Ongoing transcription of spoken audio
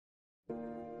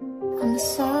I'm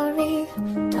sorry,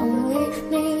 don't leave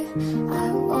me.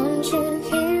 I want you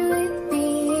here with me.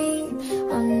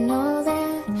 I know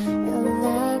that your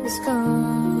love is gone.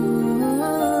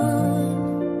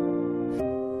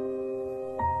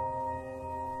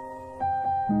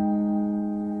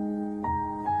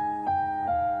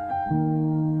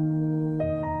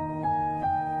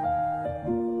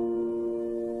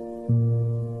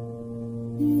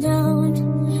 Don't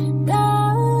go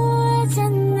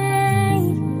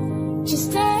tonight. Just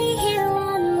stay here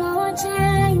one more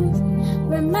time.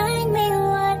 Remind me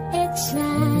what it's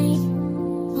like.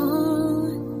 Oh,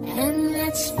 and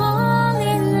let's fall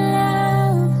in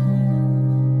love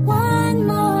one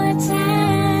more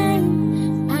time.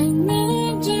 I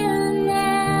need you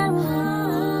now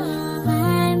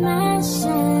by my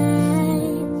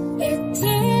side. It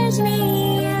tears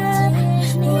me up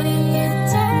when you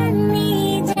turn me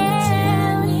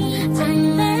down. I'm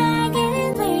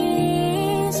begging,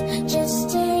 please, just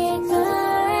stick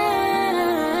around.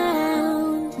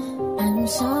 I'm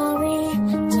sorry,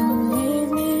 don't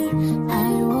leave me. I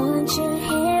want you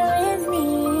here with me.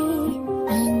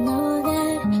 I know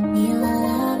that your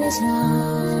love is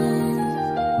gone.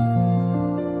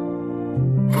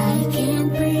 I can't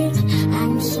breathe,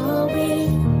 I'm so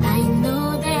weak. I know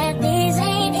that this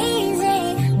ain't easy.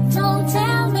 Don't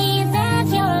tell me that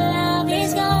your love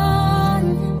is gone.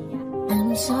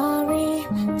 I'm sorry,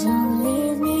 don't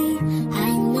leave me.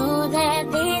 I know that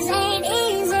this ain't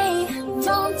easy.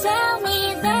 Don't tell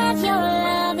me that your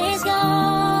love is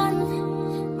gone.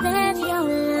 That your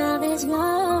love is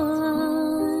gone.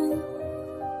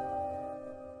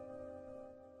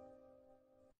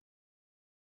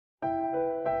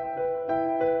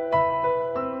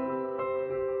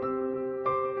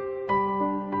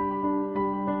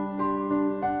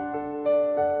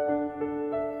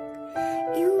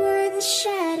 You were the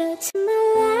shadow to my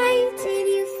light. Did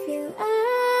you feel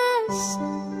us?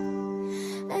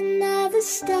 Another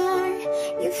star,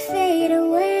 you fade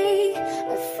away.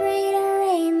 Afraid our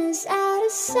aim is out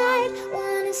of sight.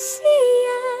 Wanna see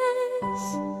us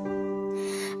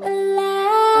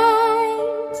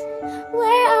alive.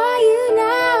 Where are you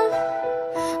now?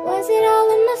 Was it all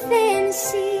in my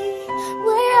fantasy?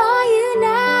 Where are you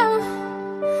now?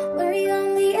 Were you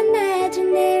only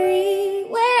imaginary?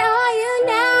 Where are you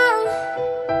now?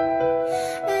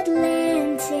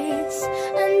 Atlantis,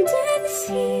 under the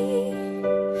sea,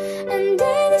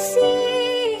 under the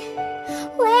sea.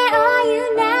 Where are you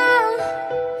now?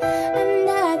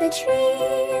 Another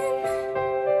dream.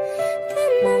 The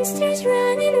monster's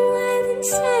running wild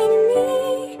inside of me.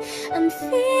 I'm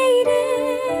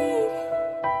faded,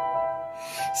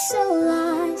 so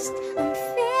lost, I'm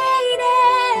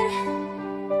faded,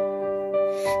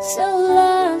 so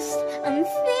lost, I'm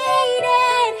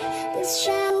faded. This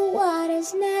shallow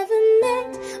water's never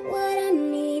meant what I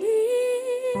needed.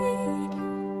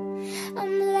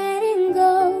 I'm letting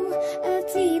go, a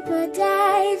deeper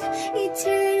dive,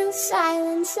 eternal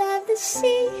silence of the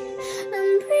sea.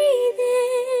 I'm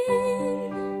breathing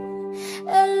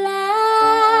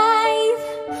alive.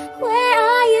 Where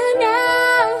are you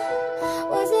now?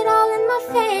 Was it all in my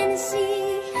fantasy?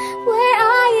 Where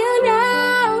are you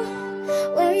now?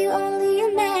 Were you only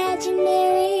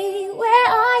imaginary? Where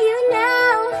are you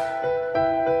now?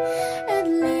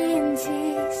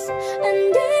 Atlantis,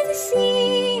 under the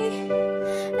sea,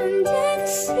 under the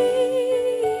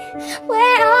sea.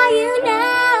 Where are you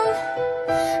now?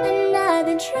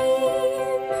 Another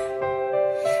dream.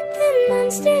 The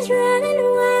monster's running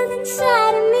wild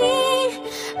inside of me.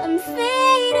 I'm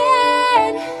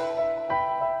faded,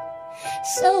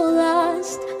 so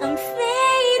lost, I'm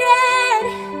faded,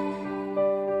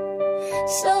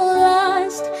 so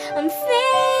lost, I'm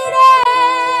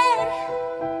faded,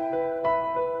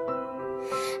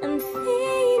 I'm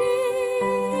faded,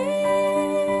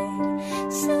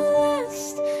 so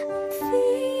lost, I'm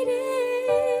faded.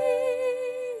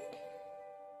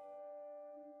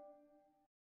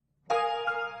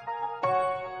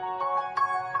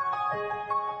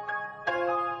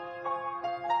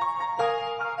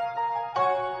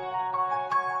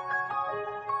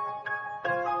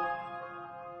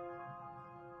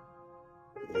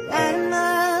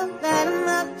 Light 'em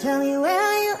up, tell me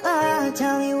where you are,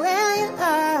 tell me where you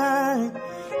are.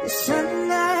 The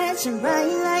sunlights and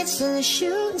bright lights and the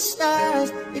shooting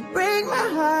stars, they break my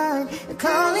heart. They're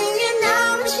calling you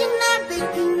now, but you're not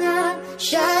picking up.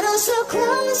 Shadows so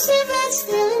close, if it's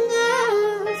still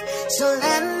enough. So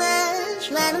light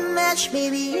a match,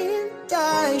 baby, in the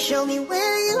dark. Show me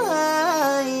where you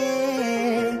are,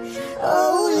 yeah.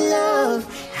 Oh, love,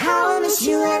 how I miss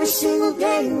you every single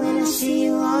day when I see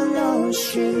you on those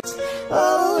streets.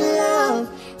 Oh, love,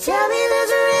 tell me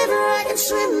there's a river I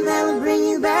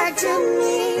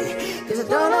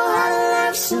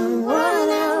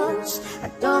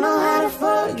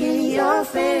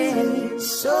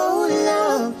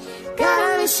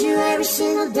you every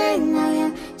single day. Now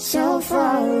you're so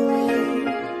far away.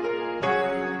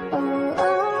 Oh,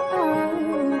 oh, oh,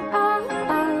 oh,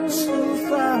 oh. So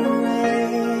far away.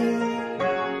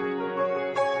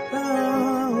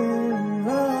 Oh,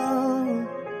 oh.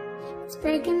 It's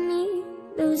breaking me,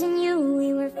 losing you.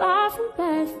 We were far from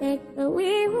perfect, but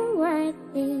we were worth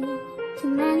it. Too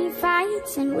many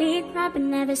fights and we cried but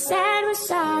never said we're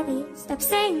sorry. Stop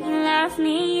saying you love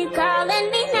me, you're calling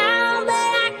me now,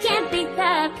 but I can't pick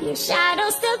up. Your shadow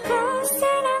still close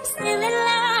and I'm still in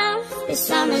love. The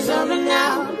summer's over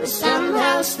now, but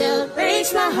somehow still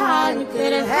breaks my heart. We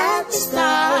could have had to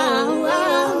start.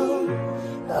 Oh,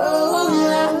 oh,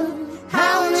 love,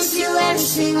 how I miss you every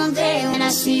single day when I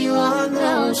see you on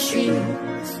those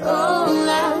streets. Oh,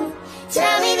 love,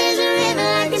 tell me there's a river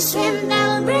I can swim that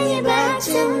will bring you back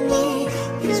to me.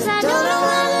 Cause I don't know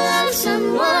how to love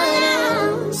someone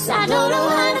else. I don't know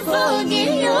how to forget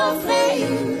your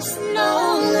face. No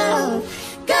love,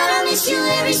 God, I miss you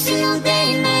every single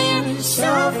day. Now you're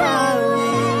so far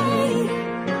away.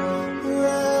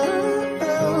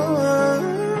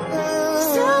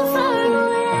 So far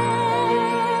away.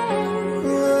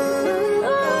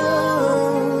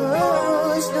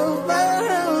 So far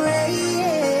away.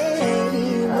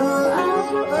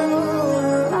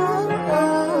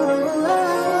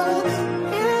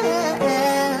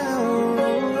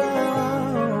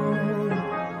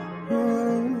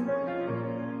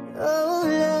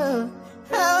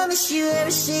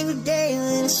 Every single day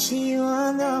when I see you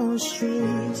on those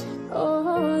streets.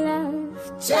 Oh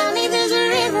love, tell me there's a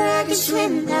river I can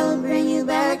swim that will bring you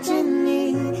back to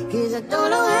me. Cause I don't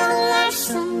know how to love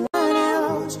someone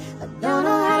else. I don't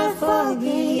know how to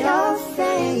forget your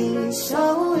face.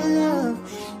 Oh love,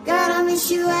 God, I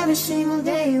miss you every single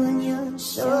day when you're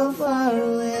so far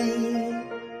away.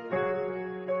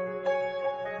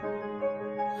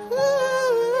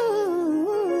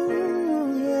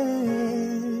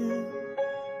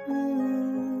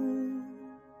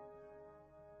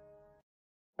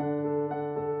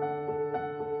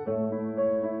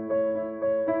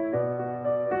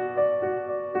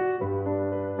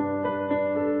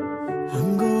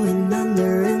 I'm going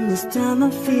under and this time I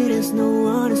feel there's no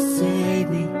one to save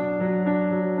me.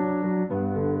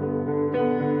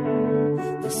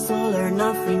 This all or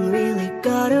nothing really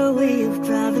got a way of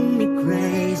driving me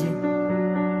crazy.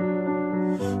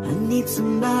 I need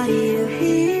somebody to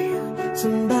hear,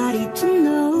 somebody to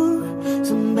know,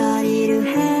 somebody to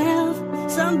have,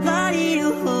 somebody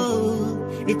to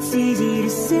hold. It's easy to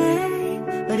say,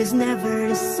 but it's never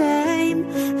the same.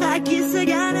 I guess I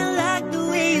kinda like the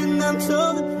way you numbed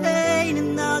all the pain,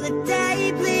 and now the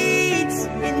day bleeds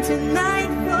into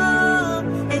nightfall,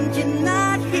 and you're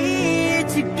not here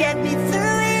to get me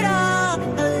through it all.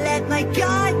 I let my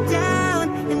guard down,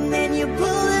 and then you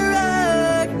pull the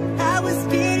rug. I was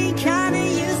getting kinda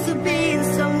used to being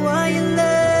someone you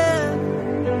love.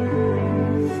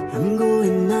 I'm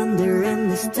going under,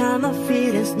 and this time I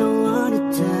feel there's no one to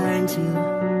turn to.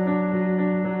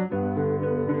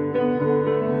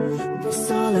 This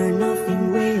all or nothing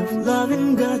way of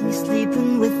loving got me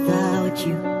sleeping without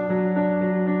you.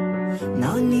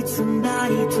 Now I need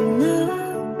somebody to know,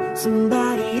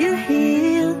 somebody to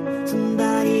heal,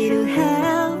 somebody to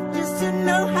help, just to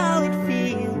know how it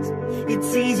feels.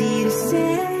 It's easy to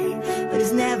say, but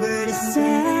it's never the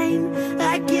same.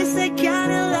 I guess I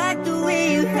kinda like the way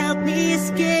you help me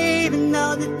escape. And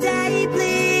now the day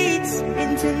bleeds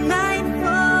into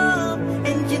nightfall,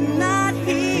 and you're not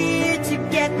here to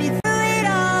get me through it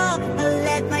all. I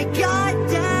let my guard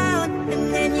down, and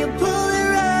then you pull the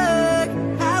rug.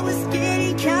 I was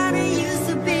getting kinda used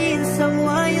to being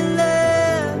someone you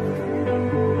love.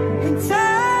 And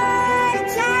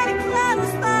try to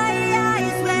close my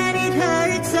eyes when it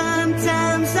hurts.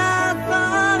 Sometimes I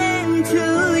fall into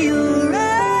your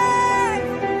arms.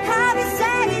 I'll be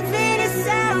safe in the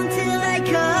sound till I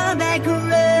come back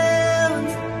around.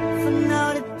 For now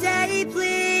the day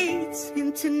bleeds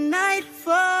into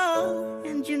nightfall,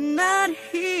 and you're not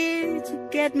here to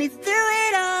get me through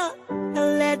it all. I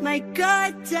let my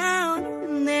guard down,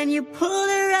 and then you pull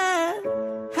the rug.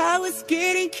 I was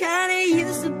getting kinda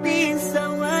used to being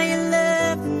someone you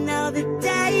loved, and now the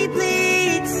day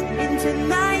bleeds into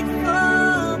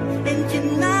nightfall, and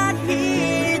you're not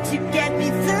here to get me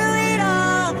through it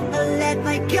all. I let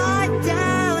my guard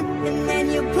down, and then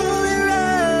you pull the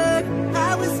rug.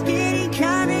 I was getting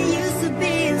kinda used to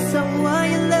being someone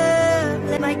you loved.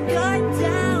 Let my guard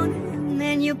down, and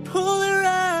then you pull the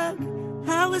rug.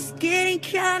 I was getting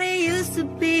kinda used to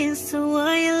being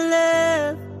someone you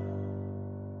love.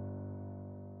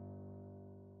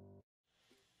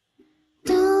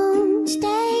 don't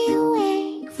stay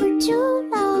awake for too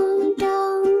long.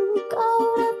 Don't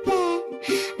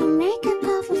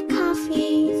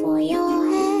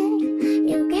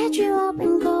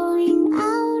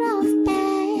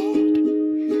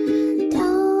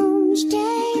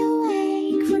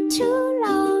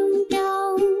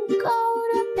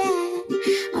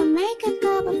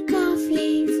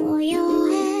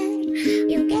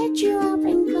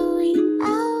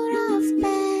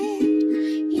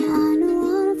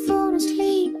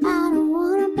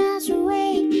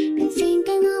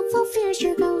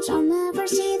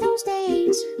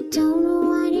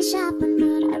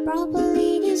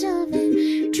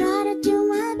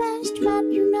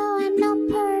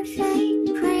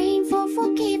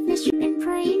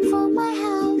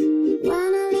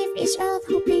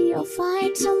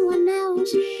someone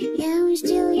else. Yeah, we're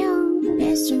still young,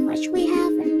 there's so much we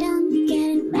haven't done.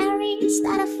 Getting married,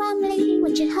 start a family,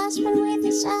 with your husband, with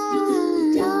your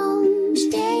son. Don't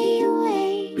stay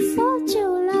awake for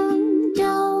too long,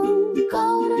 don't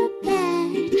go to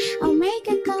bed. I'll make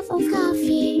a cup of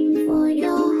coffee for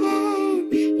your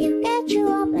head. It'll get you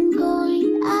up and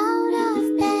going out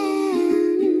of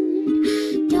bed.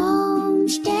 Don't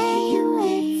stay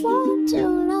awake for too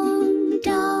long,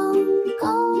 don't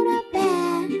go to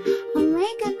bed. I'll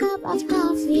make a cup of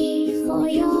coffee for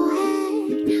your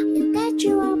head. It'll get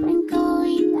you up and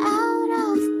going out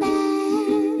of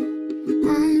bed.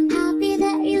 I'm happy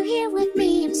that you're here with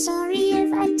me. I'm sorry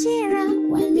if I tear up.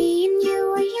 When me and you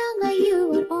were younger, you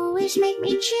would always make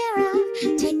me cheer up.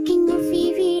 Taking a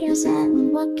few videos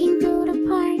and walking through the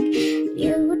park.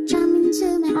 You would jump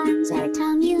into my arms every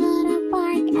time you heard a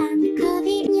bark. And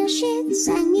cuddly in your sheets,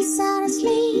 sang me sound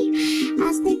asleep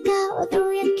as they go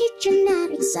through your kitchen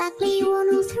at exactly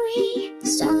 103.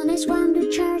 Sundays went to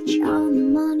church,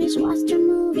 on Mondays watched a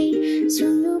movie.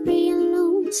 Soon you'll be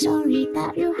alone, sorry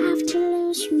that you have to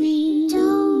lose me.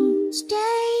 Don't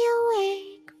stay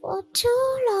awake for too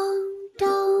long,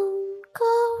 don't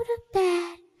go to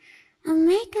bed. I'll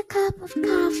make a cup of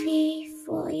coffee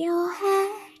for your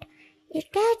head. It'll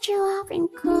get you up and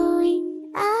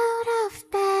going out of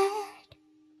bed.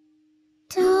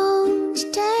 Don't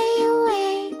stay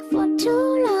awake for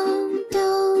too long,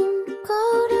 don't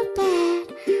go to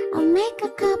bed. I'll make a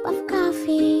cup of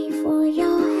coffee for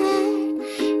your head.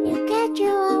 It'll get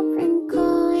you up and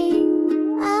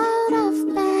going out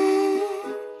of bed.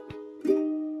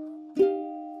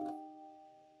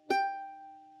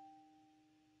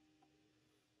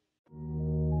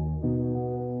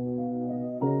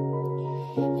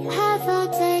 You have a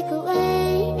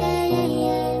takeaway, yeah, yeah,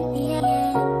 yeah, yeah,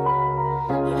 yeah.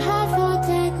 You have a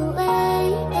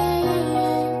takeaway, yeah, yeah,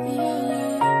 yeah,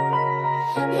 yeah,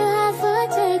 yeah. You have a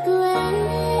takeaway,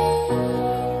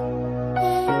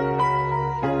 yeah.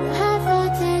 You have a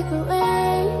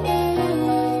takeaway, yeah, yeah,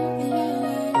 yeah,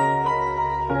 yeah.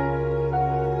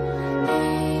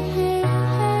 Hey, hey,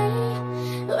 hey.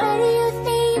 Where do you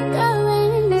think you're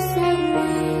going? You say,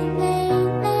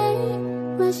 hey,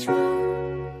 what's wrong?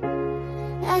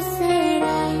 I said I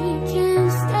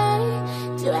can't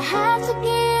stay. Do I have to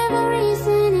give a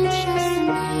reason? It's just a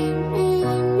name.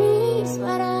 Maybe it's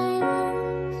what I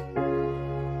want.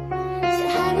 So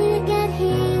how do you get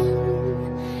here?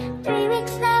 3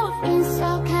 weeks now we've been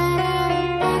so cut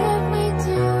out. Better if we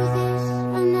do this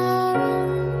on our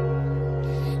own.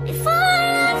 Before I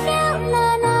love you, no,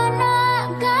 no, no,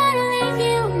 I'm gonna leave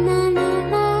you, no, no,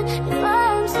 no. Before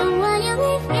I'm someone you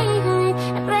leave behind,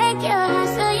 I break your heart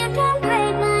so you don't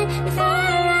break mine. Before I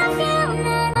love you,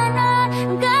 no, no, no,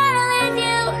 I'm gonna leave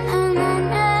you, no, no,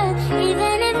 no.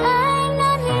 Even if I'm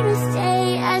not here to stay,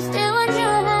 I still want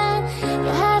your heart.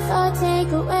 You have a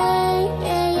takeaway,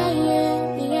 yeah, yeah, yeah,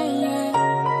 yeah, yeah.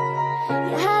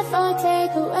 You have a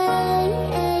takeaway,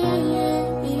 yeah, yeah, yeah,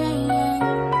 yeah, yeah.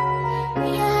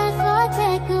 You have a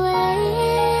takeaway,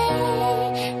 yeah,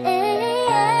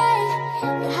 yeah.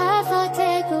 You have a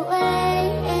takeaway,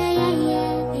 yeah, yeah,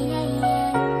 yeah, yeah,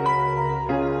 yeah.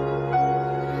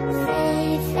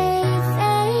 Faye, Faye,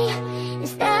 Faye,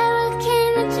 is that what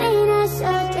came between us?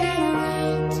 Or did we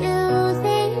do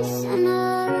this on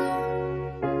our own?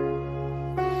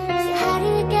 So how do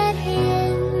we get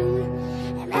here?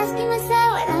 I'm asking myself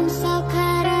when I'm so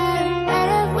caught up.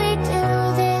 Better if we do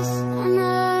this on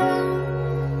our own.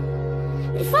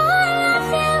 Before I love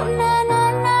you, no, no,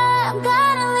 no, I'm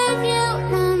gonna leave you,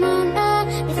 no, no, no.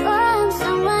 Before I'm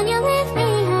someone you leave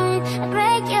behind, I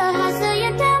break your heart so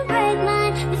you don't break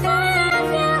mine. Before I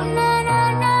love you, no, no,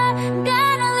 no, I'm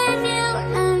gonna leave you,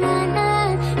 no, no, no.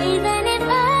 Even if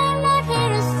I'm not here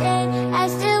to stay, I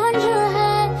still want your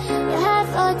heart. You have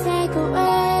a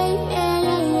takeaway, yeah,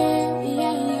 yeah, yeah,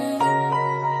 yeah, yeah.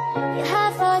 You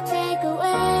have a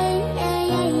takeaway, yeah,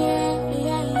 yeah, yeah,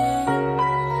 yeah, yeah.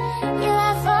 You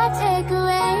have a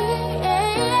takeaway, yeah,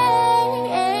 yeah,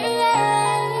 yeah,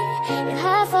 yeah. You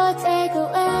have a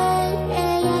takeaway,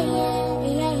 yeah, yeah,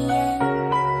 yeah, yeah, yeah.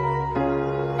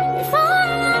 Before I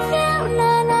love you,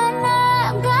 no, no, no,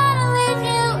 I'm gonna leave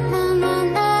you, no, no,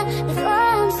 no. Before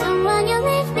I'm someone you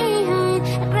leave behind, I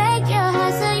break your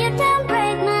heart so you don't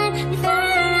break mine. Before I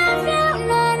love you,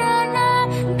 no, no, no,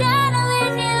 I'm gonna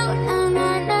leave you, no, no,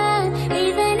 no.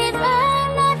 Even if I'm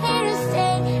not here to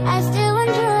stay, I still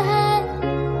want your heart.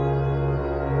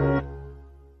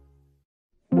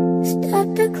 Stop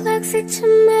the clocks, it's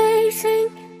amazing.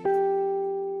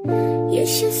 You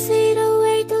should see the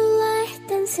way the light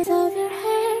dances over your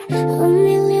hair. A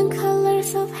million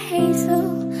colors of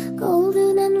hazel,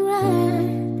 golden and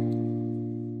red.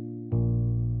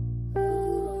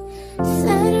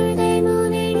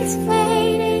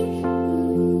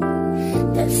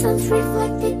 sun's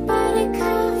reflected by the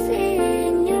coffee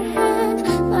in your hand.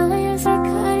 My eyes are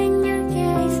cutting your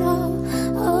gaze all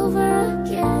over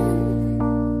again.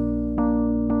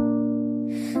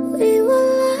 We were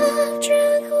love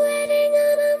drunk, waiting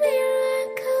on a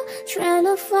miracle, trying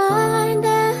to find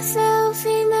ourselves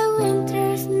in the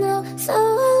winter snow. So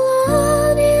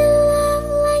alone in love,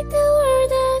 like the world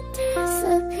that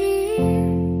disappeared.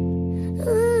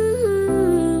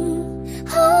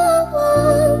 Oh, I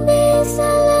won't be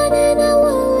silent and I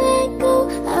won't let go.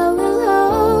 I will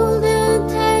hold on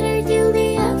tighter till the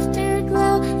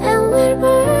afterglow, and we'll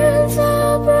burn so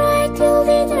bright till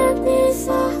the darkness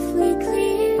softly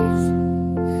clears.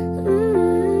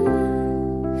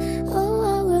 Oh,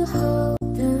 I will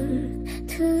hold on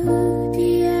to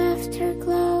the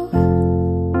afterglow.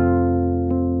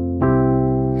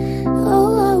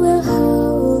 Oh, I will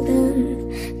hold on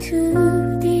to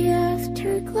the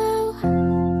afterglow.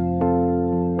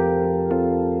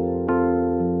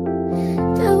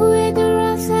 The weather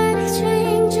outside is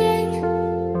changing.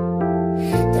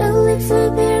 The lips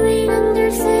are buried under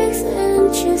 6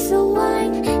 inches of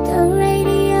wine. The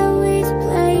radio is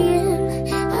playing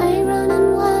iron and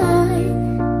wine.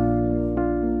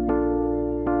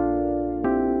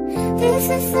 This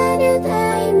is a new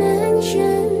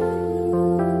dimension.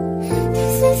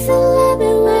 This is a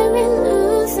level where we're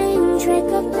losing track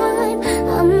of time.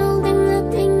 I'm holding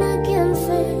nothing against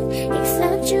it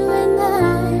except you and I.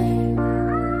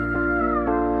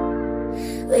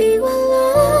 We were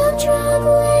love drunk,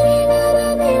 waiting on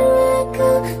a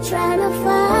miracle, trying to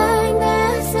find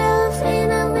ourselves in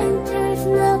a winter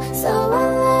snow. So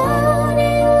alone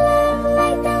in love,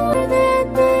 like the world that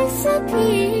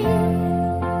disappeared.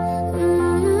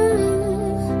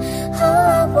 Oh,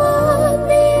 I won't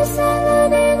be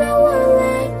silent and I won't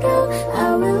let go. I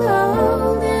will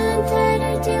hold on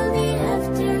tighter till the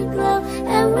afterglow,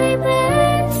 and we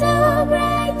burn so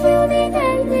bright till the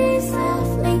darkness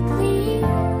softly clear.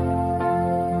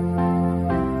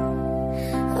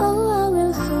 Oh, I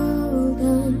will hold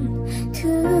on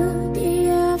to the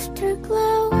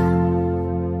afterglow.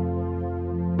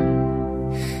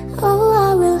 Oh,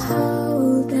 I will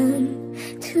hold on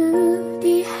to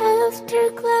the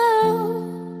afterglow.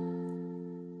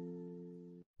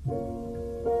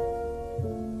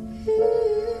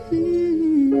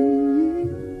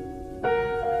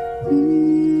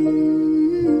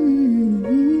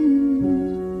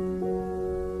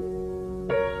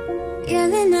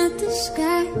 Yelling at the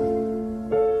sky,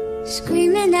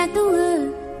 screaming at the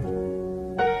world.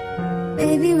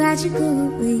 Baby, why'd you go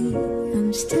away?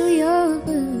 I'm still your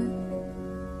girl.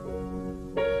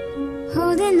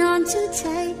 Holding on too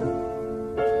tight,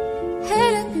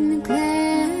 head up in the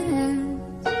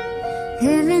clouds.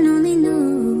 Heaven only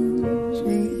knows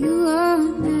where you are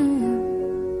now.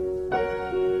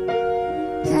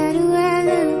 How do I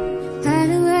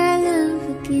love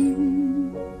again?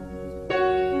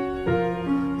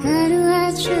 How do I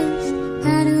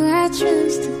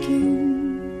trust again?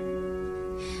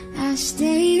 I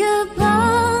stay up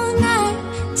all night,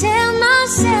 tell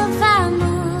myself I'm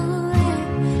alright.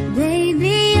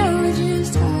 Baby, you're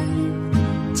just hard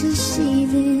to see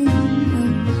them.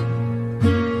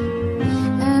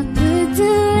 I put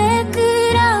the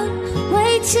record on,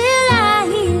 wait till I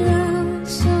hear our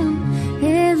song.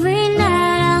 Every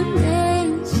night I'm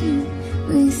dancing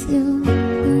with you.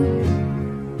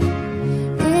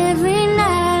 Every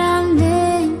night I'm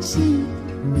dancing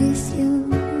with you.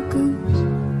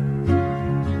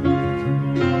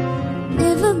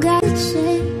 Never got a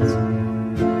chance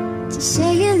to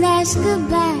say your last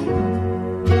goodbye.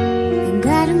 I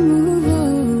gotta move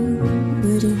on,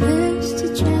 but it hurts to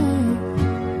try.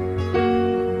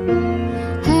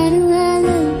 How do I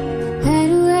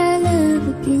love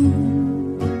again?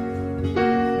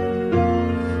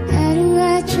 How do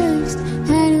I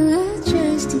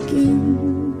trust again?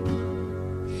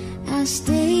 I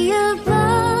stay up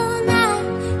all night,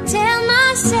 tell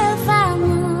myself I'm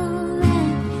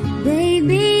alright.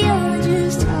 Baby, you're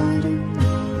just harder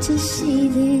to see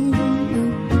than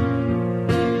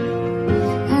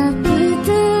I put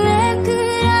the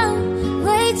record on,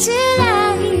 wait till I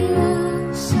hear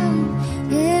our song.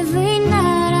 Every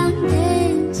night I'm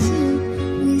dancing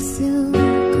with your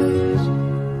ghost.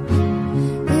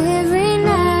 Every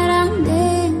night I'm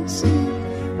dancing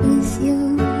with your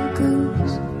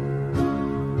ghost.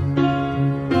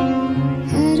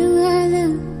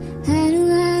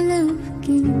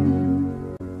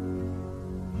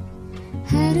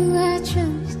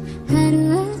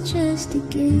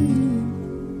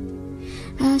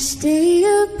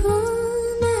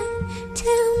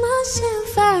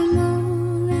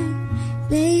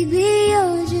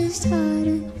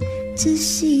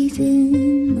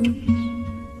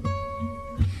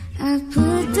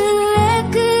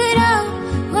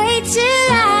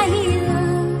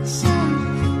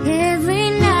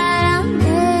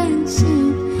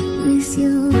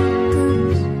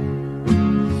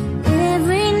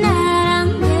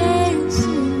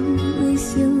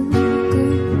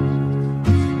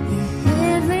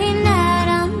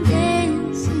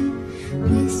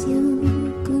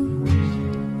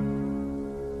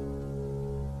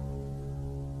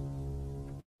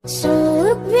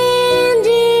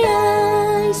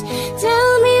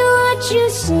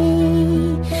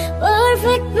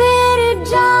 perfect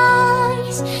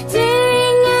paradise,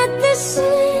 tearing at the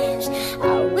seams.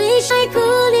 I wish I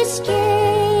could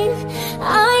escape.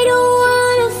 I don't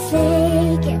wanna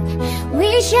fake it.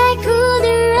 Wish I could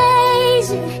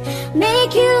erase it,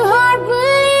 make you hard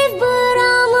believe, but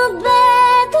I'm a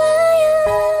bad liar,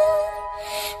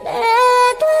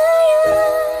 bad liar.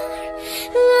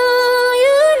 Now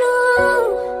you know,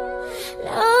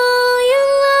 now you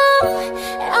know,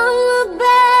 I'm a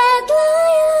bad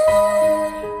liar,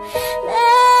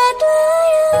 bad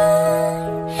liar.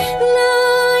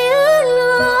 Now you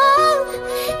know,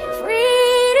 you're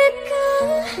free to go.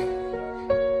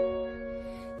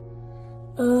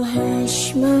 Oh hush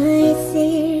my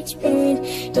fear, it's been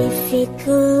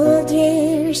difficult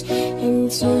years,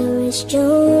 and terrorists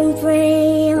don't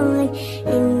prey on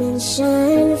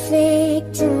innocent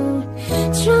victim.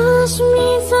 Trust me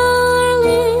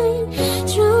darling,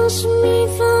 trust me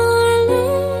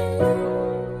darling.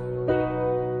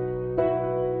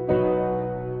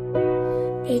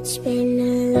 It's been a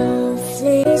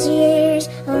loveless years,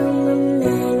 I'm a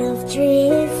man of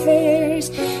three fears: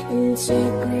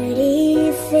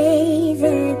 integrity, faith,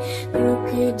 and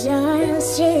crocodile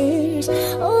tears.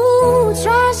 Oh,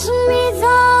 trust me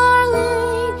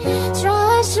darling,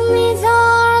 trust me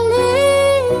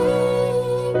darling.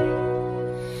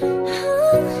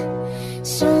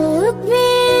 So look me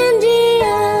in the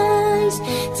eyes,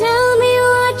 tell me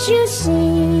what you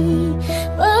see.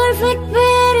 Perfect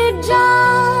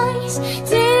paradise,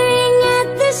 tearing at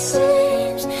the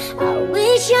seams. I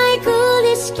wish I could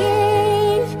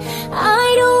escape. I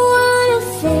don't wanna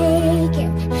fake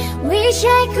it. Wish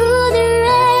I could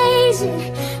erase it,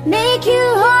 make you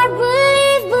hard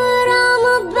believe, but I'm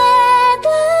a bad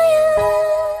liar,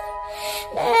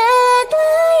 bad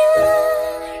liar.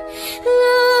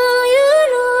 Now you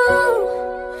know,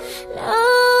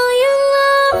 now you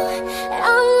know,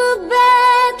 I'm a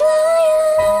bad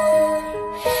liar,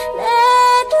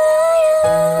 bad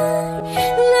liar.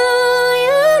 Now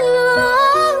you know,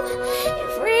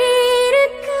 you're free to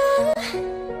go.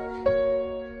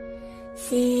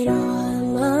 That all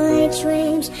my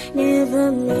dreams never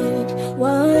meant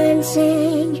one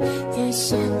thing. There's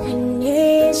something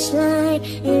is like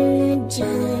in a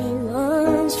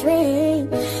diamond ring.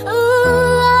 Oh,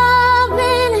 I've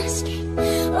been asking,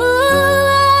 oh,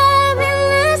 I've been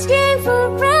asking for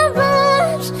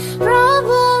problems,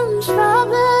 problems,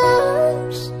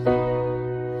 problems.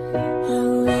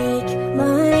 I'll wake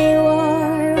my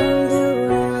war on the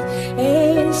world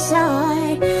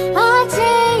inside. I'll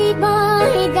take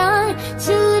my gun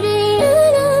to the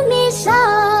enemy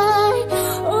side.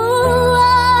 Oh,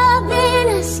 I've been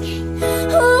asking,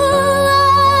 oh,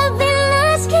 I've been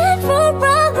asking for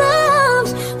problems,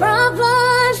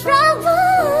 problems,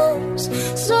 problems.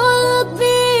 So look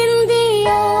me in the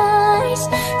eyes,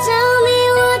 tell me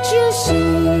what you see.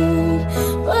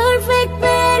 Perfect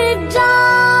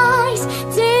paradise,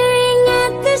 tearing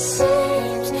at the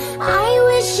seams. I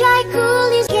wish I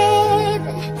could escape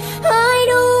it. I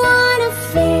don't wanna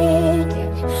fake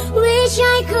it. Wish I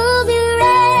could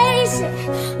erase it,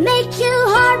 make you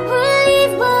hard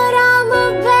believe, but I'm a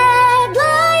bad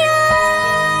liar,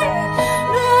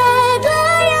 bad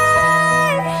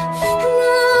liar.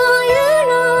 Now you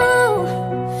know,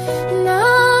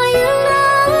 now you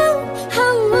know,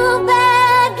 I'm a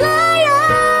bad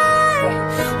liar,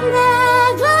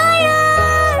 bad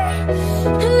liar.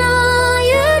 Now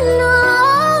you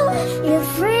know, you're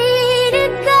free to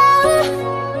go.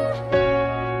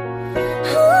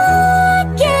 Who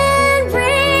can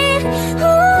breathe?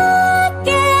 Who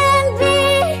can be?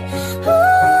 Who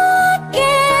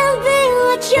can be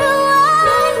what you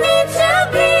want me to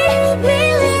be?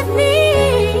 Believe me,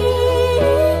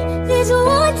 this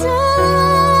one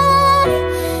time.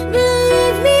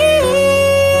 Believe me,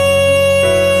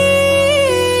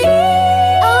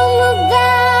 I'm a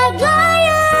bad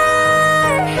liar,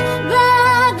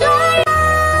 bad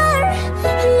liar.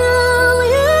 Now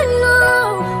you know,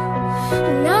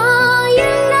 now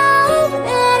you know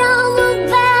that I'm a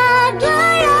bad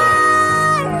liar,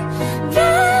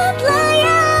 bad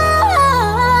liar.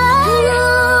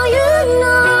 Now you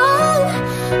know,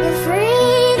 you're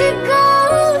free to go,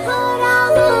 but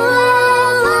I'm a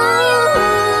bad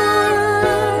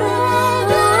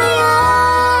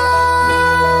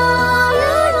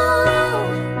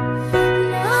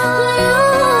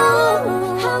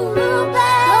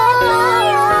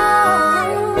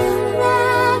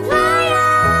liar,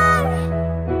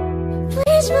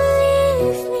 please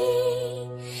believe me,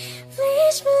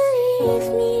 please believe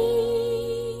me.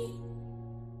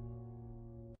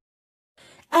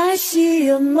 I see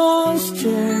your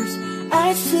monsters,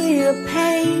 I see your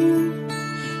pain.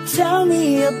 Tell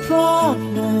me your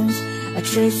problems, I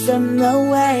chase them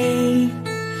away.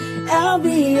 I'll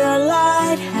be your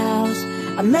lighthouse,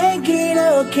 I make it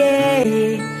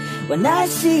okay. When I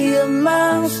see your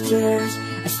monsters,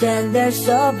 I stand there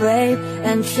so brave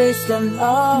and chase them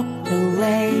all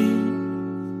away.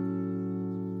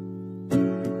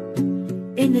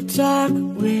 In the dark,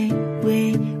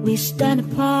 we stand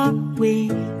apart. We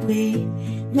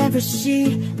never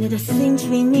see that the things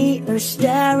we need are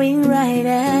staring right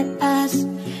at us.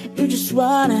 You just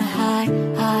wanna hide,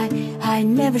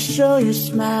 never show your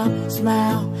smile.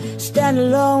 Stand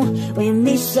alone when you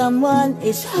meet someone.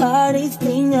 It's hardest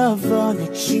thing of all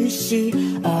that you see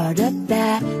are the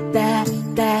bad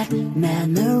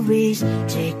memories.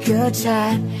 Take your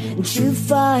time to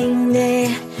find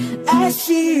it. I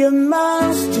see your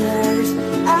monsters,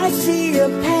 I see your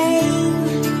pain.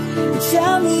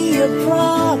 Tell me your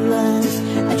problems,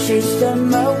 I chase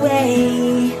them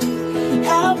away.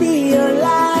 I'll be your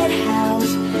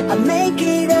lighthouse, I make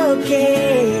it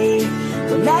okay.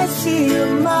 When I see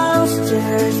your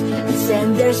monsters, I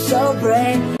stand there so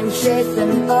brave and chase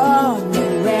them all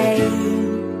away.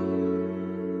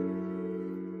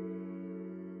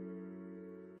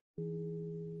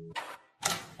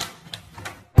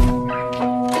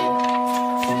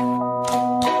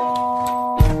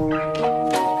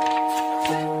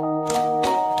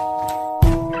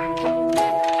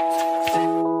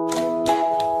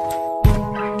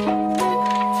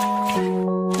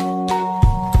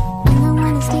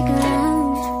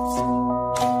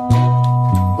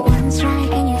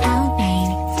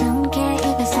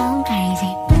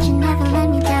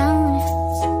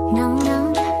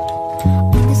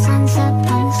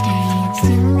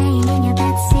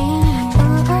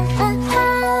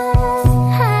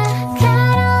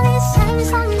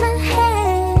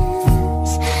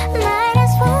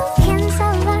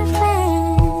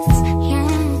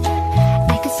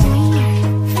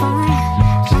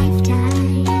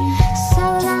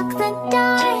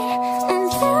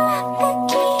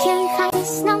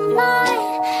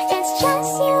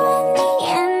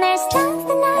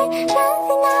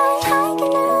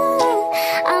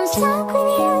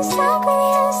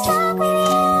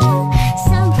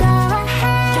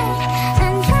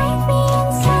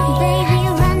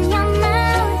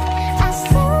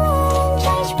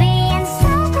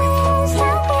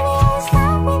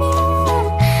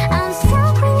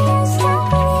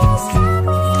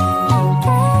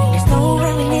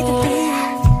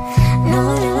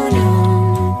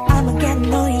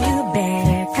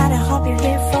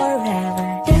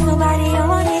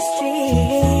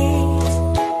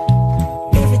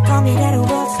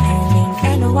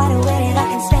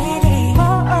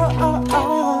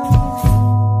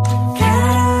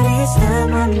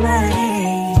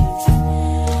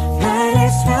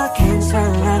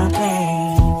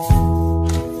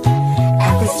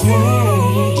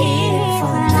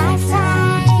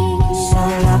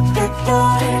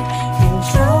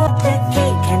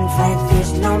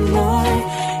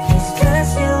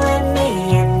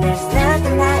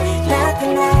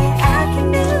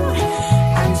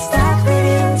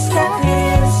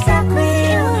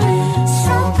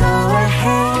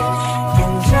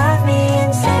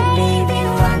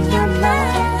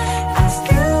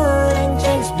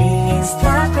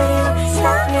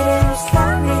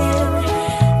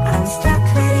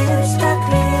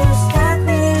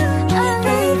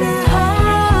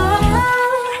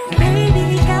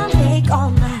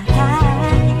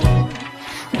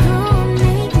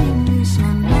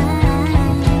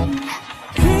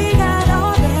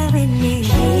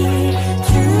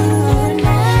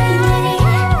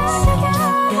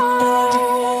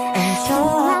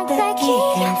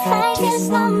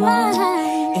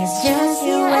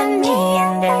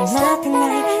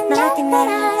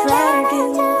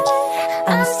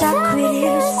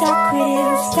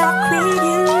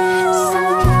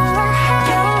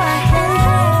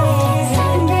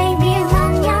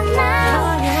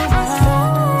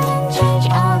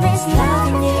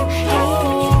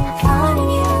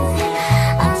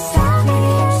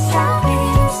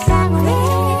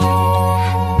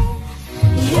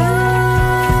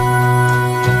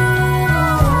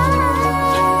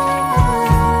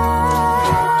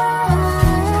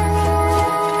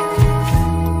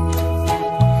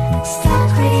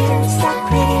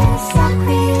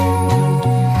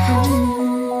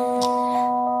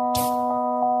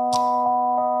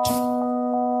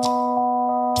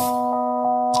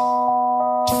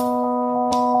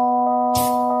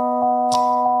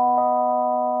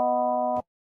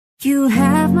 You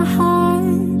have my heart,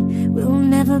 we'll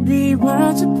never be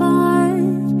worlds apart.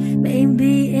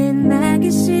 Maybe in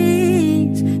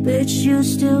magazines, but you'll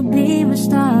still be my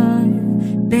star,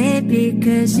 baby.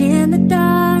 'Cause in the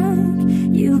dark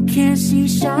you can't see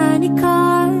shiny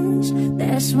cars.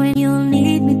 That's when you'll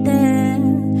need me there.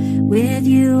 With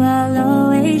you I'll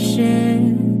always share.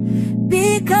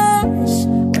 Because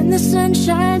when the sun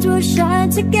shines, we'll shine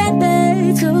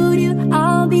together. Told you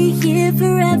I'll be here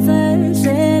forever.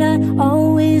 Said I'd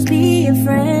always be your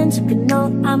friend. Took a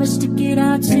note, I'ma stick it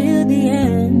out till the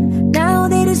end. Now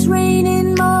that it's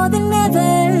raining more than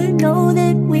ever, know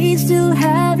that we still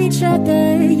have each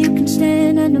other. You can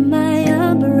stand under my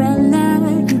umbrella.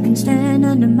 You can stand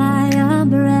under my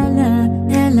umbrella.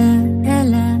 Ella,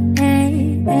 Ella,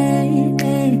 hey, hey,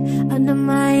 hey. Under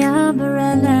my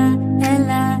umbrella.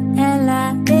 Ella, Ella,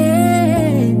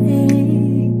 hey,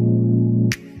 hey.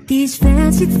 These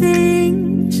fancy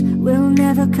things will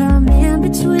never come in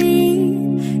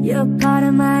between. You're part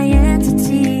of my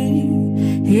entity,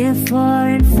 here for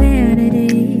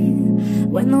infinity.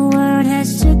 When the world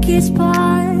has took its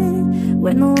part,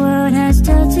 when the world has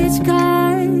dealt its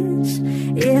cards,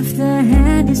 if the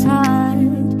hand is hard,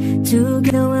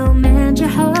 together we'll mend your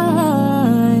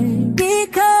heart.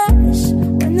 Because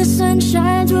when the sun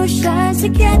shines, we'll shine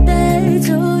together.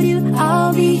 Told you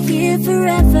I'll be here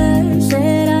forever.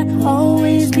 Said I'd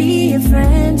always be your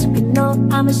friend. Took a note,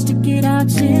 I'ma stick it out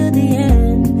till the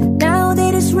end. Now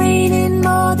that it's raining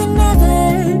more than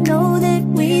ever, know that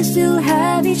we still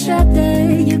have each other.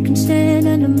 You can stand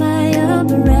under my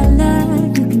umbrella.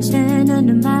 You can stand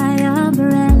under my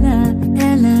umbrella.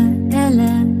 Ella,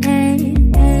 Ella, hey,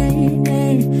 hey,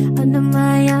 hey. Under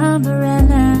my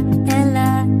umbrella. Ella,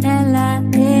 Ella,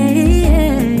 hey,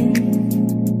 hey.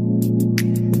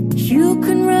 You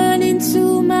can run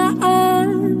into my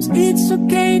arms. It's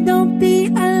okay, don't be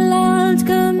alarmed.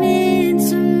 Come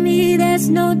into me, there's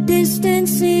no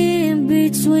distance in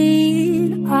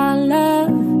between our love.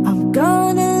 I'm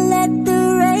gonna let the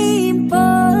rain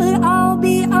pour. I'll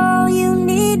be all you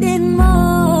need and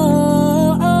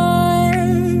more.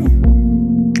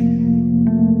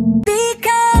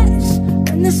 Because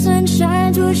when the sun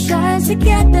shines, we'll shine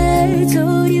together.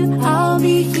 Told you I'll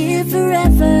be here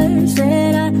forever.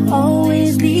 Said I'd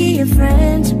always be your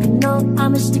friend. Took a note,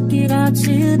 I'ma stick it out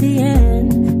till the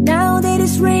end. Now that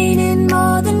it's raining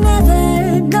more than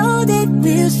ever, know that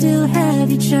we'll still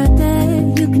have each other.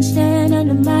 You can stand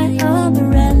under my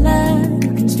umbrella.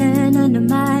 You can stand under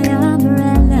my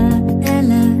umbrella.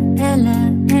 Ella, Ella,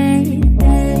 hey,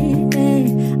 hey, hey.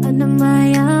 Under my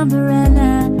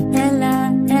umbrella. Ella,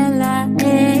 Ella,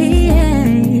 hey,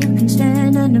 hey. You can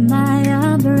stand under my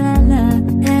umbrella.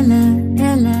 Ella,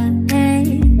 Ella, hey,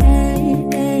 hey,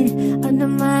 hey. Under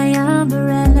my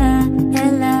umbrella.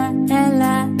 Ella,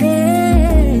 Ella,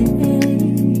 hey, hey.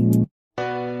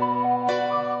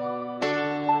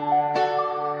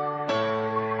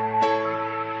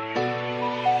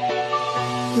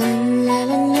 La la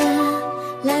la la,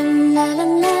 la la la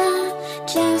la.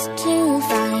 Just to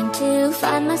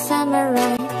find my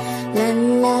samurai. La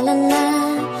la la la,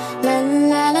 la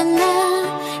la la la.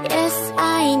 Yes,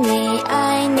 I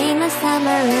need my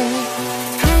samurai.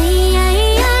 Hey, hey,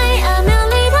 hey, I'm a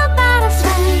little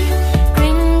butterfly.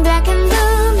 Green, black and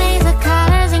blue, make the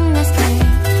colors in the sky.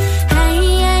 Hey,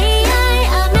 hey, hey,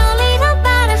 I'm a little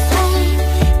butterfly.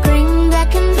 Green,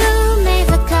 black and blue, make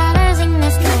the colors in the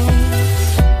sky.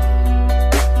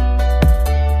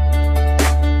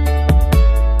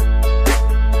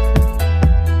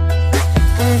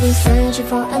 I've been searching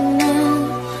for a man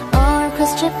or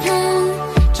across Japan,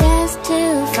 just to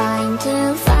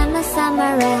find my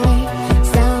samurai.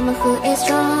 Someone who is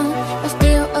strong but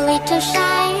still a little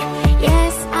shy.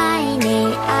 Yes, I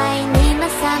need my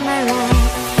samurai.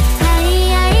 Hey,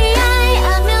 hey, hey,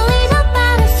 I'm a little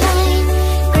butterfly.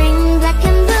 Green, black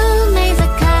and blue, make the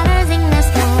colors in the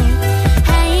sky.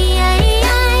 Hey, hey,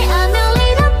 hey, I'm a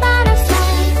little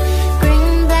butterfly.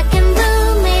 Green, black and blue,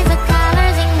 make the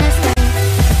colors in the sky.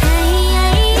 Hey,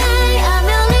 hey, hey, I'm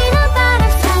a little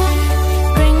butterfly.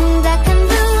 Green, black and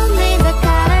blue, make the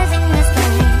colors in the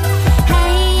sky.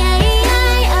 Hey, hey,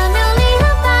 hey, I'm a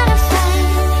little butterfly.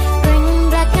 Green,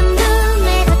 black and blue,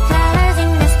 make the colors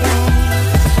in the sky.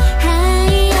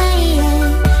 Hey, hey,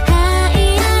 hey,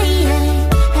 hey,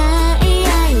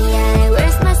 hey, hey,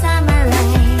 where's my samurai?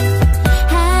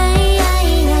 Hey,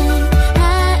 hey,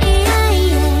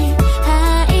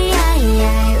 hey,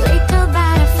 little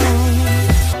butterfly.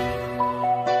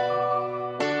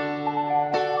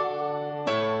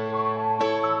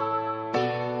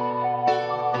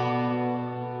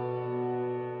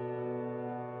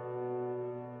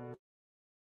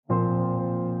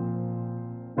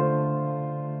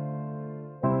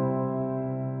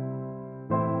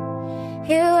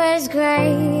 It was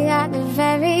great at the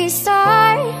very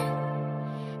start.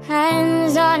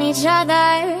 hands on each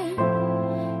other.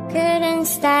 Couldn't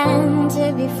stand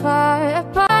to be far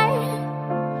apart.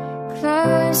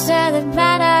 Closer the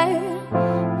better.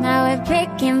 Now we're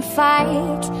picking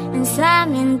fights and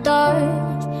slamming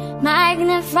doors,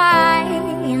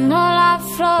 magnifying all our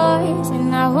flaws.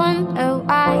 And I wonder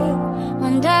why,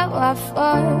 wonder what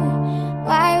for,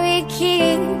 why we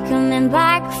keep coming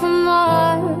back for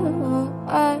more.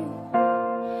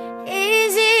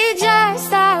 Is it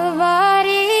just our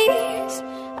bodies?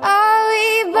 Are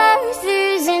we both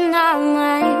losing our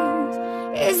minds?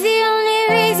 Is the only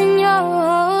reason you're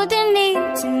holding me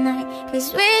tonight 'cause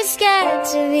we're scared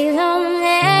to be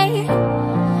lonely?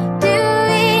 Do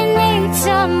we need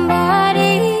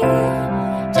somebody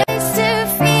just to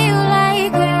feel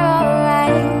like we're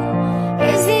alright?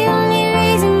 Is the only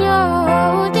reason you're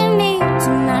holding me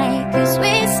tonight 'cause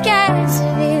we're scared to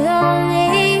be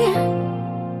lonely?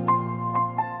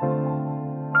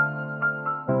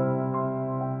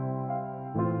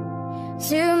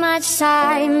 Too much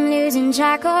time losing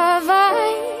track of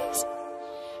us.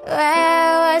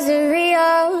 Where was the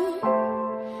real?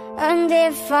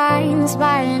 Undefined,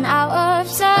 spiraling out of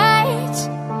touch.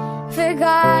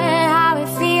 Forgot how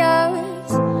it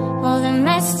feels. All the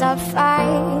messed up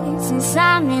fights and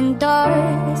slamming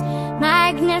doors,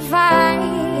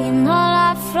 magnifying all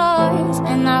our flaws.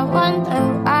 And I wonder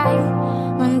why,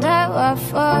 wonder what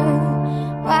for,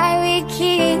 why we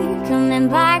keep coming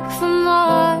back for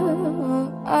more.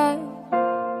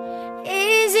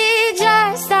 Is it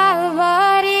just our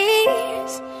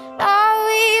bodies? Are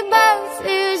we both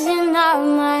losing our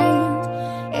minds?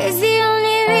 Is the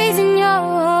only reason you're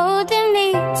holding me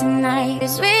tonight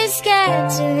 'cause we're scared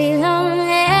to be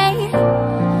lonely?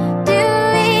 Do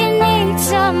we need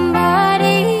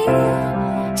somebody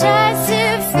just to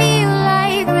feel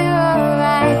like we're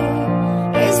alright?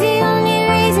 Is the only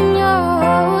reason you're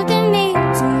holding me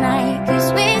tonight 'cause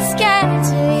we're scared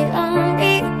to be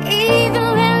lonely? Even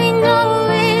when we know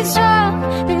it's wrong,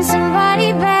 been somebody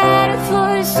better for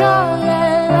us all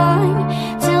along.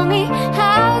 Tell me,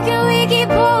 how can we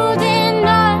keep holding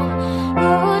on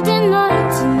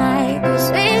tonight 'cause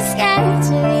we're scared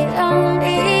to be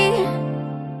lonely?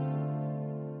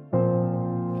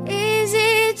 Is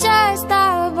it just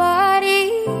our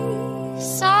bodies?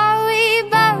 Are we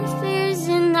both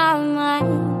losing our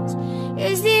minds?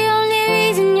 Is the only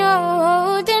reason you're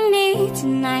holding me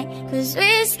tonight 'cause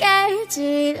we're scared to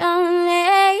be lonely?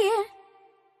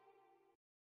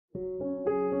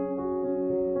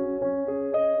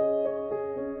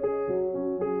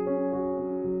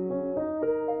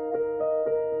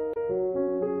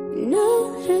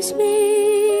 Notice me,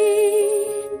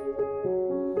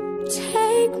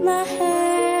 take my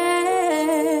hand.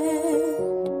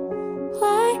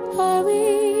 Why are we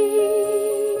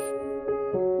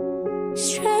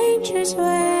strangers when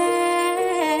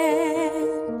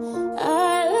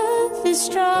our love is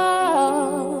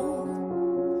strong?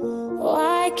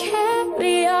 Why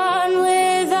carry on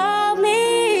without me?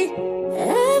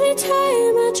 Every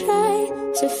time I try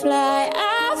to fly,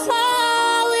 I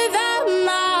fall without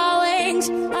my wings.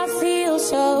 I feel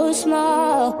so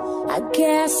small. I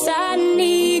guess I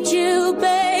need you,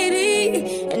 baby.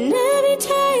 And every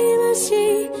time I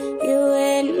see you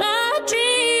in my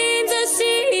dreams, I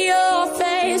see your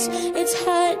face. It's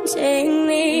haunting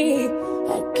me.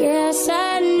 I guess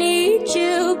I need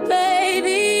you,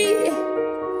 baby.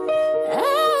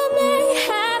 I may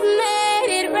have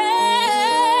made it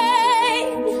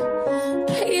rain.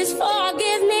 Please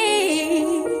forgive me.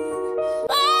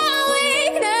 My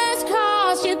weakness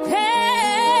caused you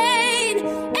pain,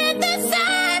 and the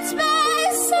signs my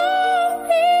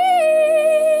sorry.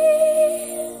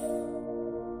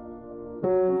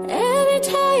 Every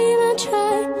time I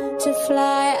try to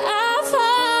fly, I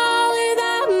fall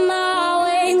without my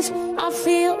wings. I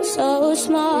feel so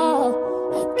small.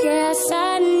 I guess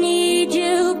I need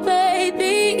you,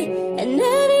 baby. And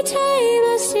every time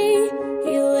I see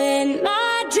you in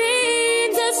my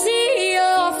dreams, I see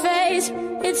your face.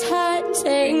 It's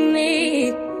haunting me.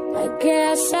 I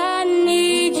guess I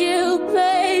need you,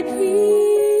 baby.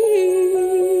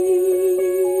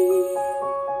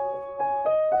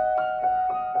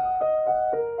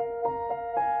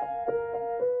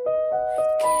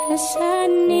 Guess I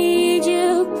need you,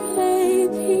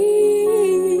 baby.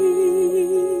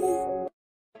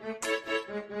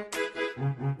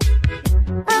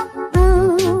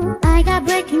 I got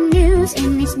breaking news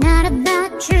and it's not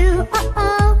about you.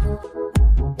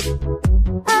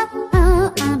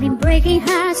 I've been breaking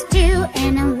hearts too,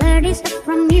 and I learned this stuff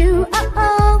from you.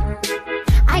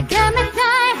 I got my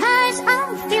thigh highs, I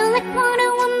feel like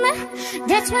Wonder Woman.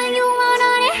 That's when you want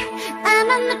on it. I'm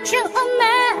not your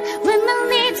woman. When my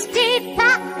lips deep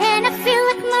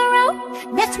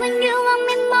That's when you want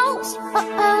me most.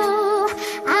 Oh,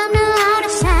 I'm not out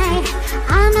of sight,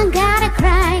 I'm not gotta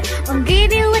cry. Won't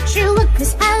give you what you look,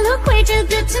 cause I look way too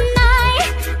good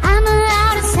tonight. I'm not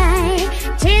out of sight,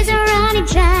 tears are running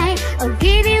dry. I'll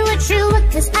give you what you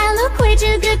look, cause I look way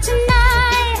too good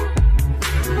tonight.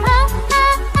 Oh,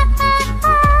 oh, oh, oh,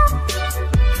 oh.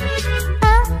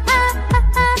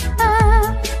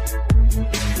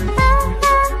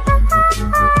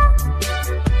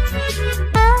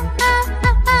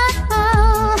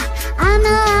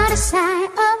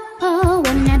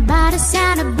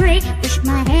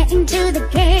 Into the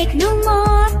cake, no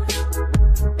more.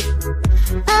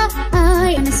 Oh, oh,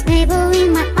 you're not stable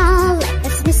in my all.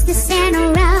 Let's miss this and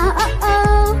around. Oh,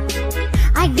 oh,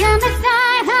 I got my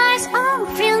thigh highs. Oh,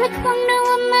 feel like Wonder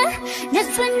Woman.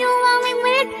 That's when you want me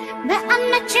with, but I'm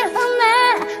not your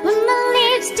woman. When my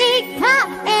lipstick pop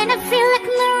and I feel like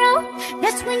maroon,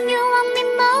 that's when you want me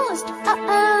most. Oh,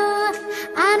 oh,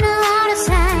 I'm not out of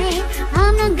sight,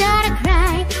 I'm not gonna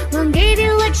cry. Won't give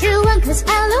you what you want, cause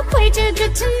I look way too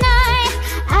good tonight.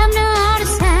 I'm not out of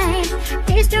sight,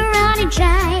 tears are running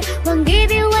dry. Won't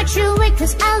give you what you want,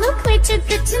 cause I look way too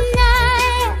good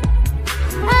tonight.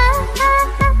 Oh, oh,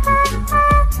 oh, oh, oh.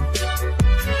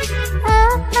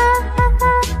 Oh, oh, oh,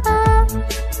 oh, oh.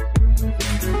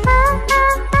 Oh, oh, oh,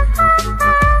 oh, oh.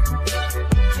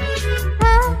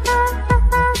 Oh, oh,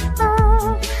 oh,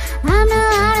 oh. I'm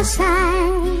not out of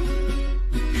sight,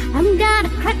 I'm gonna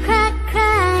cry, cry,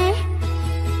 cry.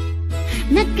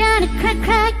 Not gonna cry,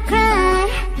 cry, cry.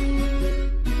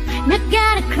 Not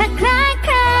gonna cry, cry,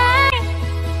 cry.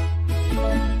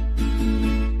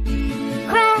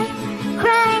 Cry,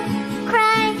 cry,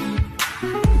 cry.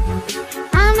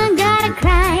 I'm not gonna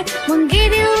cry. Won't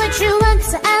give you what you want,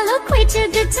 cause I look way too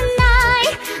good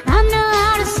tonight. I'm not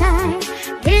out of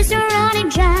sight, tears are running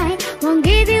dry. Won't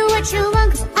give you what you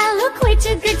want, cause I look way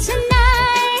too good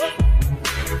tonight.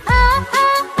 Oh,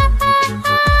 oh, oh, oh,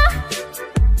 oh.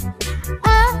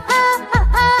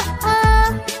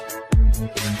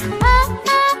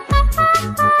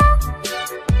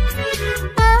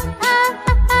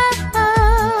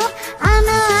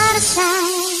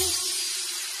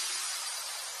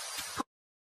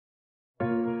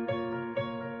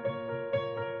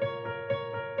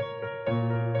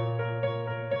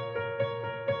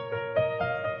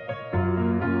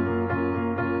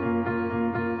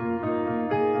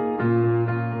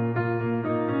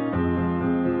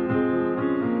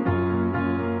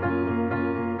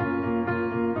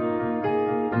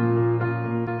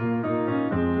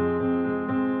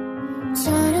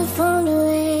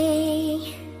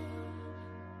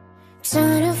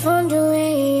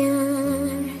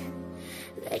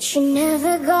 But you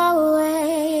never go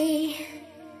away,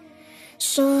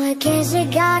 so I guess I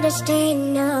gotta stay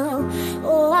now.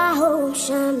 Oh, I hope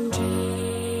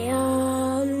someday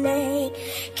I'll make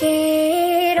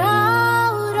it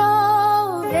out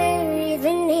of there,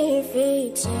 even if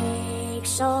it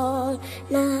takes all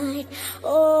night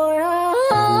or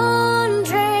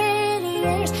 100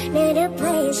 years. Need a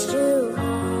place to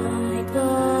hide,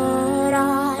 but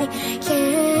I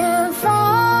can't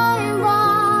find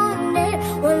one there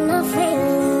when I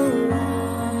feel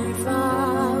alive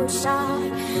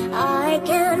outside. I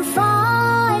can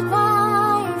fight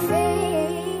my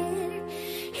fear.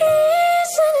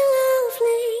 Isn't it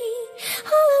lovely,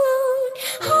 all alone,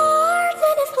 heart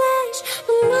than a flesh,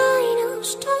 but mine of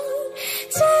stone,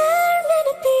 turned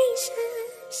into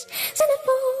pieces, and a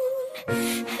bone.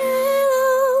 Hello,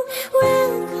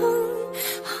 welcome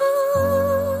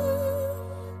home.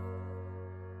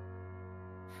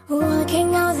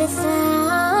 Walking out the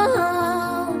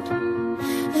sound,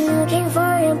 looking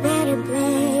for a better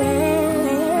place.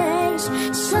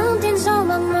 Something's on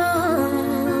my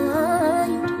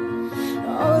mind,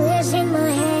 always in my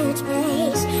head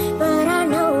space. But I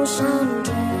know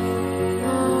someday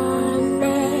I'll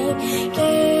make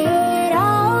it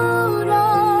out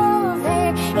of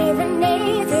there, even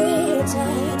if it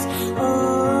takes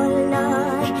all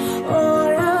night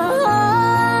or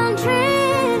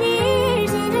 100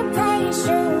 years. Need a place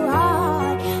to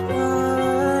hide,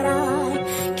 but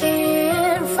I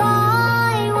can't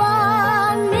find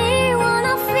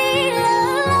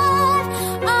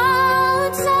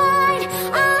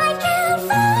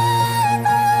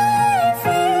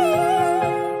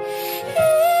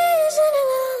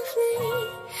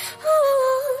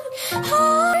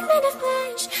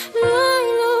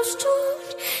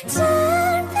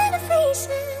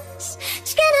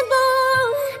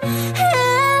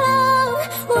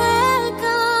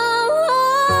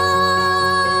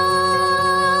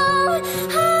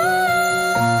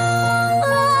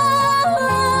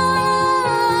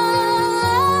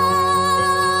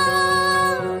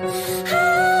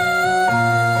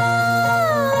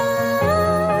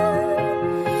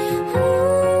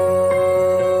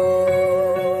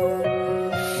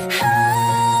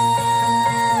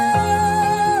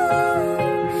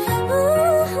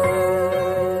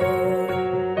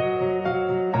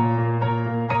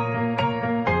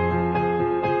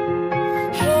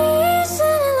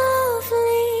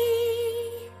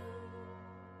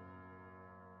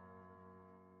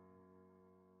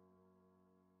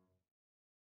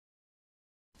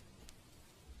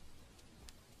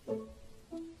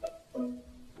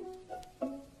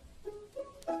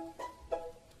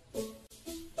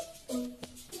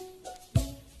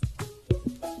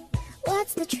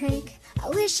What's the trick? I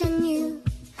wish I knew.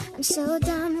 I'm so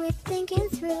done with thinking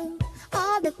through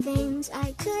all the things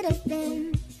I could have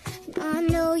been, and I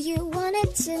know you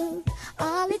wanted to.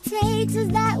 All it takes is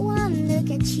that one look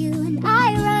at you, and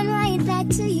I run right back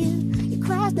to you. You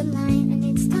cross the line and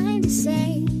it's time to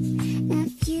say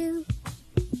F you.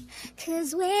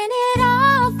 'Cause when it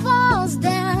all falls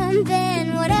down,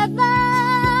 then whatever.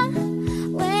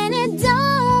 When it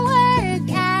don't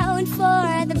work out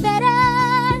for the better,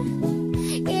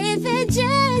 if it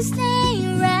just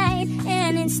ain't right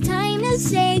and it's time to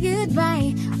say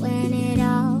goodbye. When it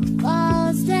all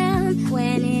falls down,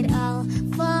 when it all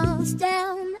falls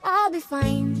down, I'll be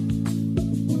fine.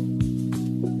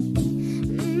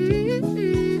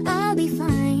 I'll be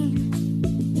fine.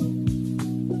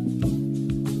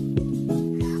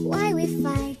 Why we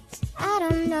fight, I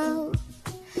don't know.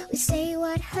 We say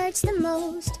what hurts the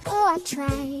most. Oh, I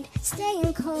tried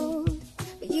staying cold,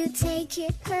 but you take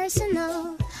it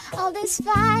personal. All this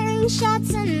firing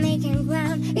shots and making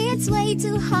ground, it's way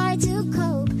too hard to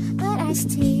cope. But I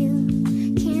still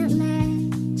can't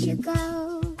let you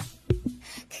go.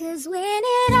 'Cause when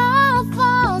it all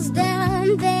falls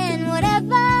down, then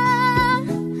whatever.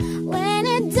 When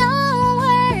it don't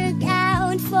work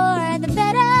out for the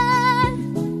better,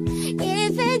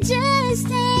 if it just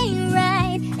ain't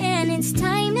right and it's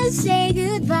time to say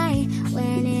goodbye.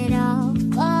 When it all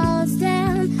falls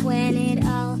down, when it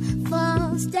all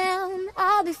falls down,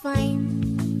 I'll be fine.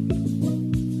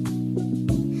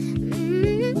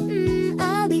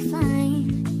 I'll be fine.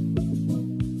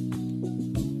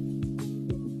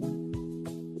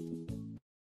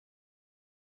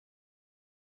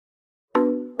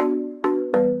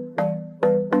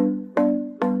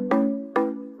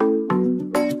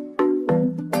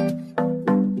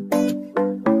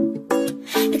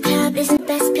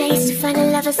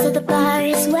 So the bar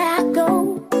is where I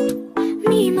go.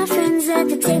 Me and my friends at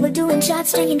the table doing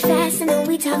shots, drinking fast, and then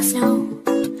we talk slow.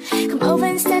 Come over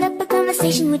and start up a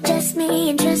conversation with just me,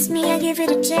 and trust me, I give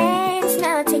it a chance.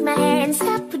 Now I take my hand,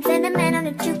 stop, put Van the Man on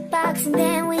the jukebox, and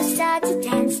then we start to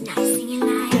dance. Now I'm singing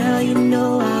like, girl, you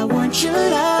know I want your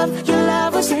love. Your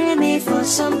love was handmade for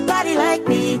somebody like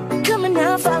me. Come on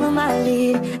now, follow my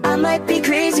lead. I might be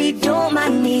crazy, don't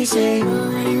mind me. Say,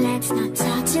 boy, let's not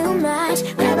talk too much.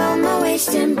 Grab on my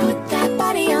waist and put that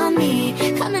body on me.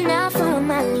 Come on now, follow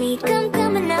my lead.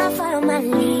 Come on now, follow my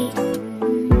lead.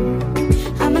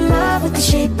 I'm in love with the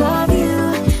shape of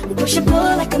you. We push and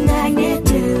pull like a magnet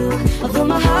do. Although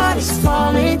my heart is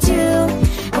falling too,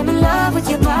 I'm in love with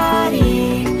your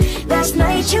body. Last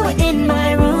night you were in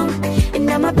my room, and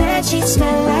now my bedsheets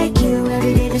smell like you.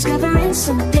 Every day discovering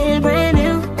something brand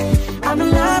new. I'm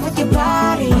in love with your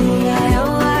body.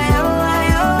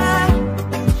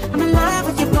 I'm in love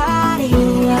with your body.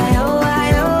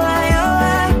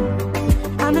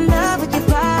 I'm in love with your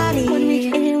body. One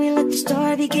week in, we let the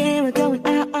story begin. We're going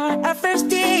out on our first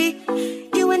date.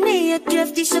 You and me are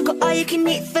thrifty, so go all you can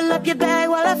eat. Fill up your bag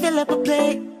while I fill up a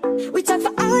plate. We talk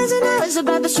for hours and hours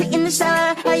about the sweet and the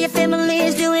sour. How your family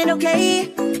is doing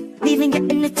okay. Leaving, get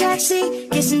in the taxi,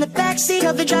 kiss in the backseat.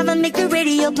 Tell the driver, make the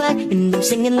radio play, and I'm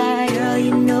singing like, girl,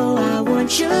 you know I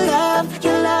want your love.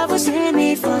 Your love was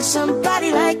handmade for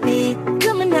somebody like me.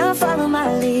 Come on now, follow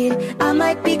my lead. I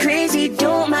might be crazy,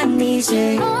 don't mind me.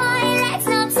 Say, boy, let's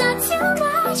not talk too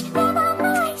much. Grab on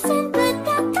my waist and put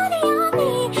that body on me.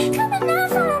 Come on now,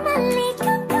 follow my lead.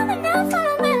 Come on now,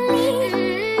 follow my lead.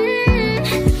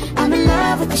 I'm in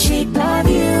love with the shape of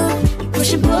you. You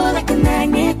push and pull like a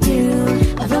magnet do.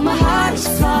 Although my heart is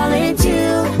falling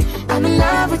too, I'm in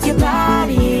love with your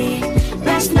body.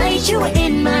 Last night you were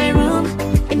in my room,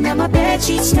 and now my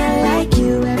bedsheets smell like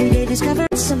you. Every day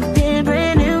discovering something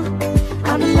brand new.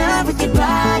 I'm in love with your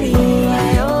body.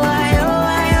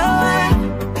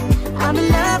 I'm in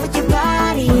love with your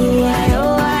body.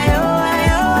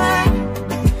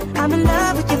 I'm in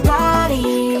love with your body.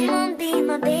 Come on, be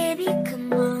my baby,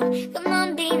 come on. Come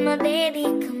on, be my baby,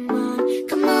 come on.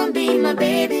 Come on, be my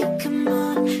baby, come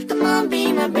on. Come on,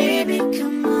 be my baby,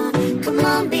 come on. Come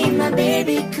on, be my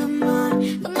baby, come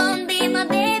on. Come on, be my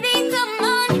baby, come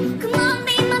on. Come on,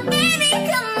 be my baby,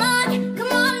 come on.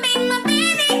 Come on, be my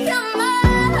baby, come on.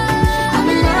 I'm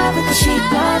in love with the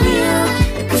shape of you.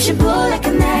 You push and pull like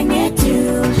a magnet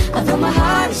do. Although my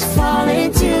heart is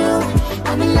falling too,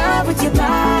 I'm in love with your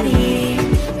body.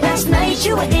 Last night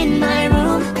you were in my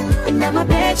room, and now my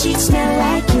bedsheets smell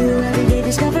like you. Every day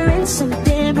discovering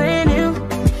something brand new.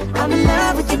 I'm in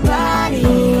love with your body.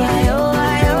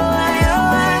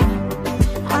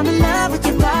 I'm in love with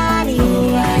your body.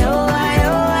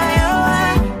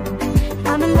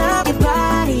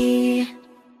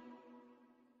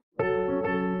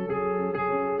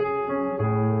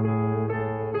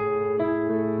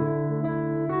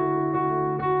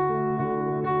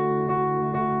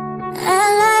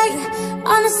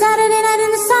 on a Saturday night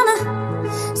in the summer.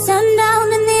 Sundown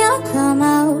and the all come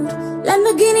out.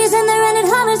 Lamborghinis and the rented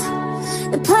Hummers.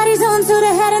 The party's on so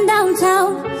they're heading downtown.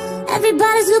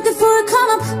 Everybody's looking for a come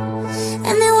up,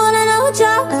 and they wanna know what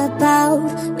you're about.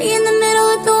 Me in the middle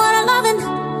with the one I'm loving.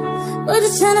 We're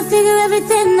just trying to figure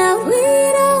everything out. We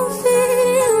don't fit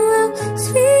in well, 'cause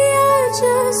we are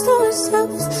just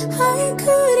ourselves. I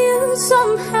could use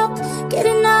some help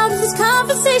getting out of this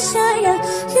conversation. Yeah,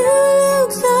 you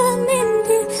look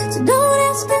familiar, so don't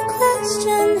ask that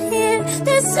question here.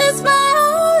 This is my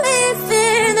only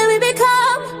fear, that we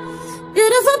become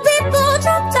beautiful people,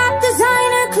 drop top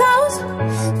designer clothes,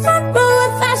 front row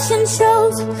at fashion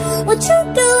shows. What you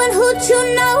do and who you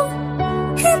know,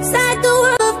 inside the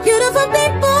world of beautiful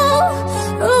people.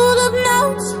 Roll up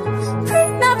notes,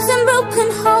 prenups and broken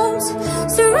homes,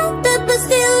 surrounded but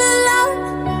still alone.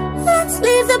 Let's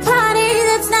leave the party,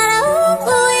 that's not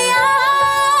who we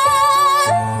are.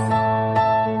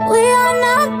 We are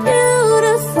not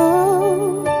beautiful.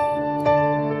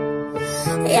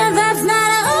 Yeah, that's not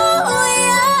who we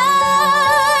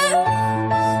are.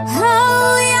 Oh,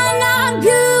 we are not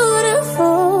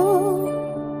beautiful.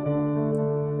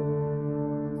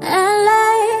 And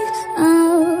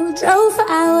drove for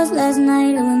hours last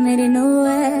night and we made it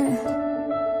nowhere.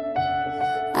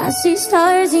 I see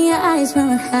stars in your eyes when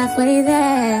we're halfway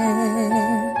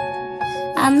there.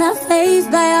 I'm not fazed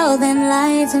by all them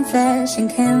lights and flashing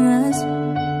cameras,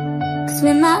 'cause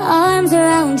with my arms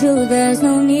around you there's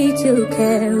no need to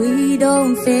care. We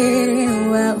don't fit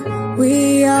in well, we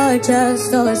are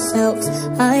just ourselves.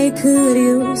 I could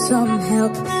use some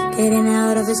help getting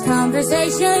out of this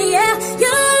conversation. Yeah,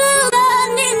 you look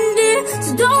unindear,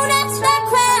 so don't ask that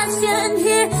question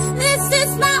here. This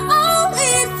is my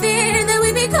only fear, that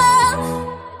we become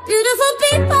beautiful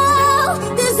people,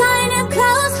 designer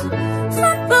clothes,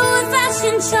 front row and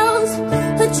fashion shows.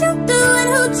 What you do and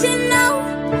who you know,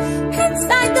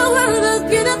 inside the world of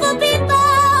beautiful people.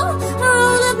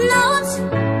 Roll up notes,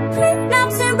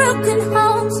 prenups and broken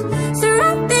homes,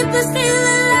 surrounded but still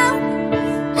alone.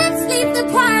 Let's leave the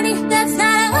party, that's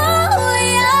not who we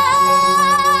are.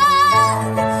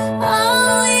 Oh,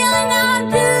 we are not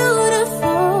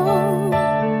beautiful.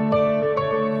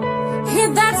 Yeah,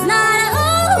 that's not who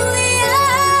we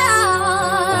are.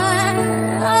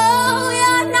 Oh, we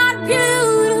are not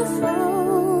beautiful.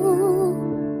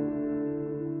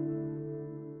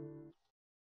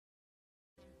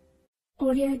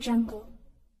 Audio Jungle.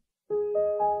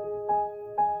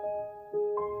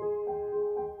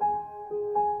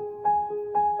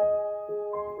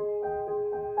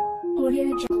 Audio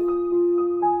Jungle.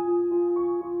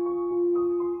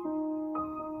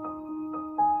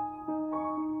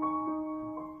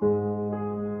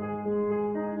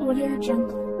 Audio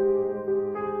Jungle.